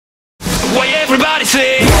Why everybody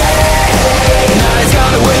say, hey, now it's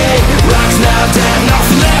gone away. Rocks now dead,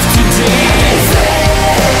 nothing left today.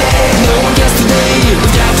 No one gets today. We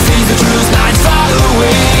got to see the truth, now it's far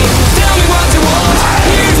away. Tell me what you want,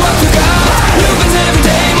 here's what you got. Lupins every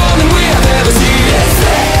day, more than we have ever seen.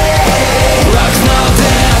 Rocks now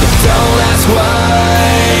dead, don't ask why.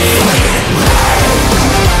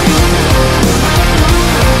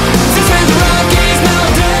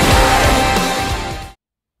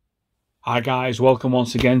 Hi guys, welcome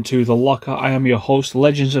once again to the LOCR. I am your host,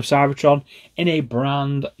 Legends of Cybertron, in a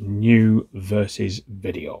brand new versus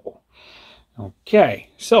video. Okay,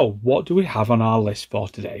 so what do we have on our list for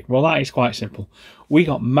today? Well, that is quite simple. We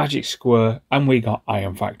got Magic Square and we got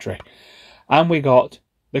Iron Factory. And we got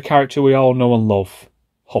the character we all know and love,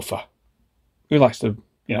 Huffer, who likes to,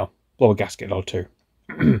 blow a gasket or two.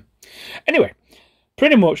 Anyway,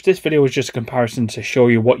 pretty much this video is just a comparison to show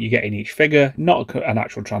you what you get in each figure, not an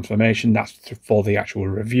actual transformation. That's for the actual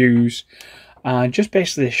reviews, and just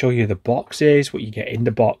basically to show you the boxes, what you get in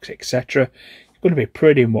the box, etc. It's going to be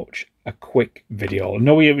pretty much a quick video.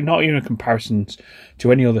 No, not even comparisons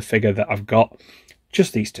to any other figure that I've got,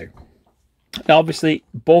 just these two. Now obviously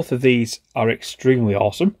both of these are extremely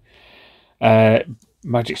awesome.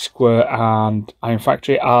 Magic Square and Iron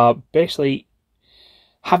Factory are basically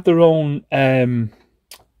have their own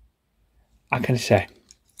how can I say,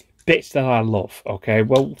 bits that I love. Okay,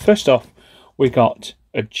 well, first off, we got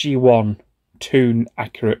a G1 toon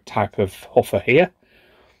accurate type of Huffer here,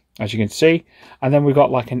 as you can see, and then we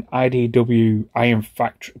got like an IDW Iron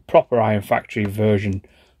Factory, proper Iron Factory version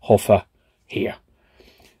Huffer here.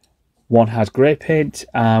 One has grey paint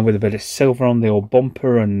with a bit of silver on the old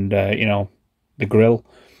bumper and the grille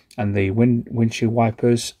and the windshield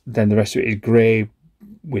wipers. Then the rest of it is grey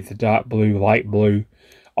with the dark blue, light blue,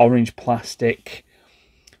 orange plastic,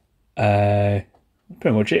 pretty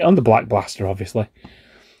much it, on the black blaster obviously.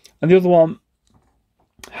 And the other one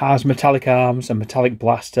has metallic arms, a metallic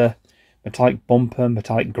blaster, metallic bumper,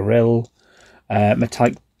 metallic grille,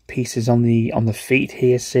 metallic pieces on the feet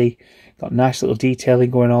here. See, got nice little detailing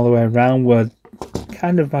going all the way around, where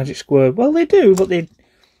kind of Magic Square, well, they do, but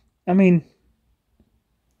I mean,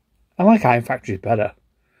 I like Iron Factory better,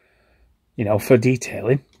 for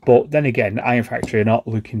detailing. But then again, Iron Factory are not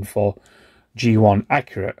looking for G1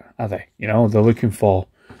 accurate, are they? They're looking for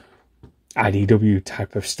IDW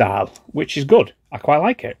type of style, which is good. I quite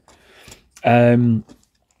like it.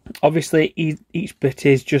 Obviously, each bit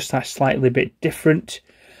is just that slightly bit different.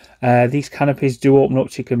 These canopies do open up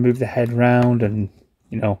so you can move the head round and,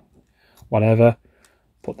 whatever.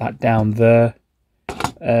 Put that down there.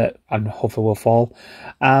 And Huffer will fall.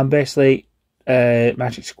 And basically,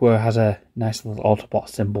 Magic Square has a nice little Autobot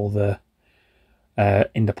symbol there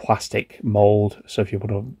in the plastic mold. So if you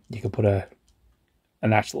can put a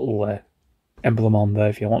nice little emblem on there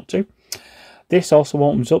if you want to. This also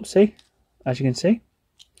opens up, see, as you can see,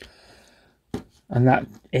 and that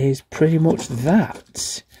is pretty much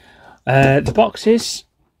that. The boxes,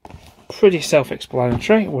 pretty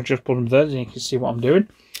self-explanatory. We'll just put them there, and you can see what I'm doing.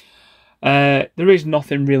 There is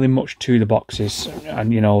nothing really much to the boxes,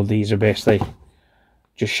 and these are basically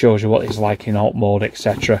just shows you what it's like in alt mode,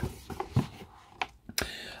 etc.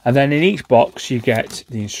 And then in each box you get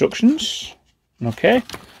the instructions. Okay,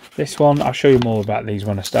 this one I'll show you more about these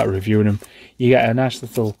when I start reviewing them. You get a nice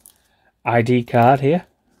little ID card here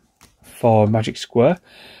for Magic Square,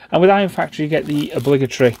 and with Iron Factory you get the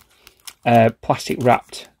obligatory plastic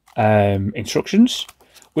wrapped instructions,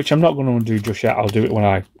 which I'm not going to undo just yet. I'll do it when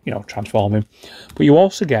I transform him. But you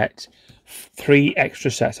also get 3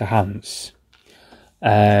 extra sets of hands,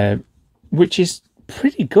 which is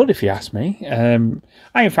pretty good if you ask me.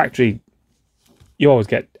 Iron Factory, you always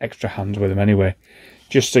get extra hands with them anyway,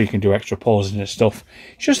 just so you can do extra poses and stuff.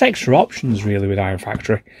 It's just extra options really with Iron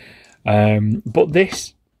Factory. But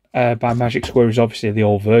this by Magic Square is obviously the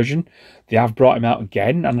old version. They have brought him out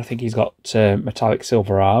again, and I think he's got metallic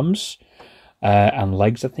silver arms and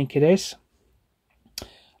legs, I think it is.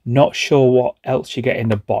 Not sure what else you get in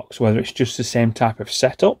the box, whether it's just the same type of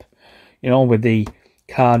setup, with the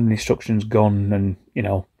card and instructions gun and,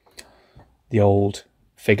 the old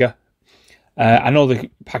figure. I know the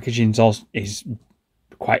packaging is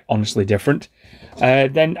quite honestly different.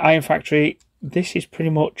 Then Iron Factory, this is pretty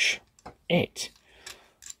much it.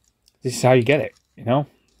 This is how you get it,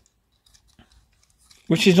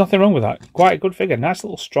 Which is nothing wrong with that. Quite a good figure. Nice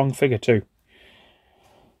little strong figure too.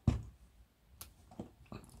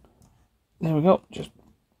 There we go.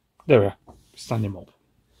 There we are. Stand him up.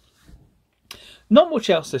 Not much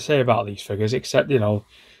else to say about these figures, except,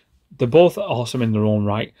 they're both awesome in their own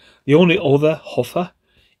right. The only other Huffer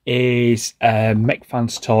is a Mech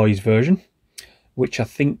Fans Toys version, which I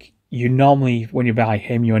think you normally, when you buy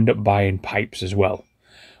him, you end up buying pipes as well,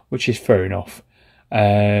 which is fair enough.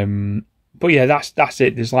 But yeah, that's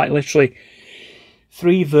it. There's like literally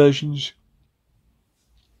 3 versions.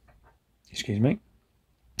 Excuse me.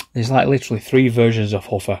 There's like literally 3 versions of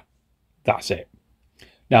Huffer. That's it.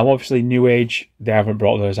 Now, obviously, New Age, they haven't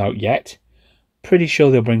brought those out yet. Pretty sure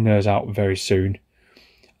they'll bring those out very soon.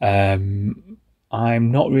 I'm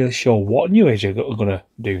not really sure what New Age are going to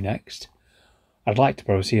do next. I'd like to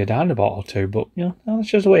probably see a Dinobot or 2, but, you know, that's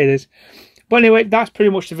just the way it is. But anyway, that's pretty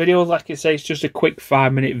much the video. Like I say, it's just a quick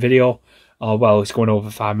 5-minute video. Oh, well, it's going over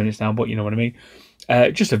 5 minutes now, but you know what I mean.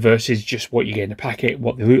 Just a versus, just what you get in the packet,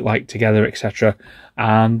 what they look like together, etc.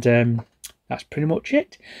 And that's pretty much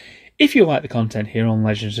it. If you like the content here on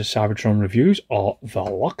Legends of Cybertron Reviews, or The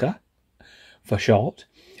LOCR for short,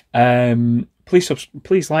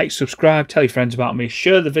 please like, subscribe, tell your friends about me,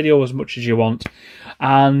 share the video as much as you want,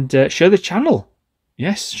 and share the channel.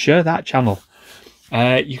 Yes, share that channel.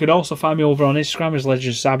 You can also find me over on Instagram as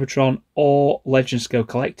Legends of Cybertron or Legend Scale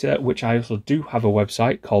Collector, which I also do have a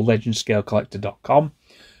website called legendscalecollector.com,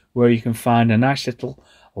 where you can find a nice little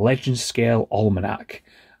Legend Scale Almanac.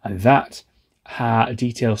 And that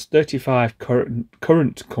details 35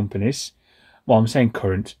 current companies. Well, I'm saying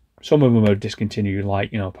current. Some of them are discontinued,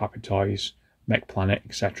 like, you know, Paper Toys, Mech Planet,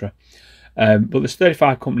 etc. But there's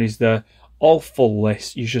 35 companies there. All full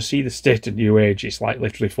list. You should see the state of New Age. It's like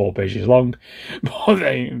literally 4 pages long, but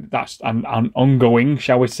that's an ongoing,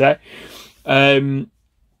 shall we say?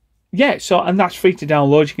 Yeah. So, and that's free to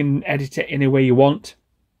download. You can edit it any way you want.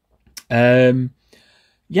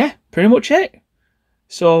 Yeah, pretty much it.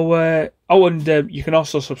 So, oh, and you can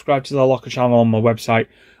also subscribe to the LOCR channel on my website,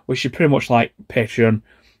 which is pretty much like Patreon.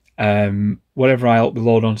 Whatever I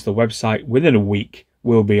upload onto the website within a week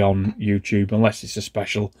will be on YouTube, unless it's a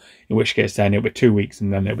special, in which case then it'll be 2 weeks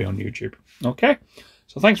and then it'll be on YouTube. Okay,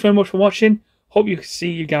 so thanks very much for watching. Hope you see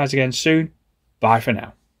you guys again soon. Bye for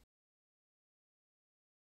now.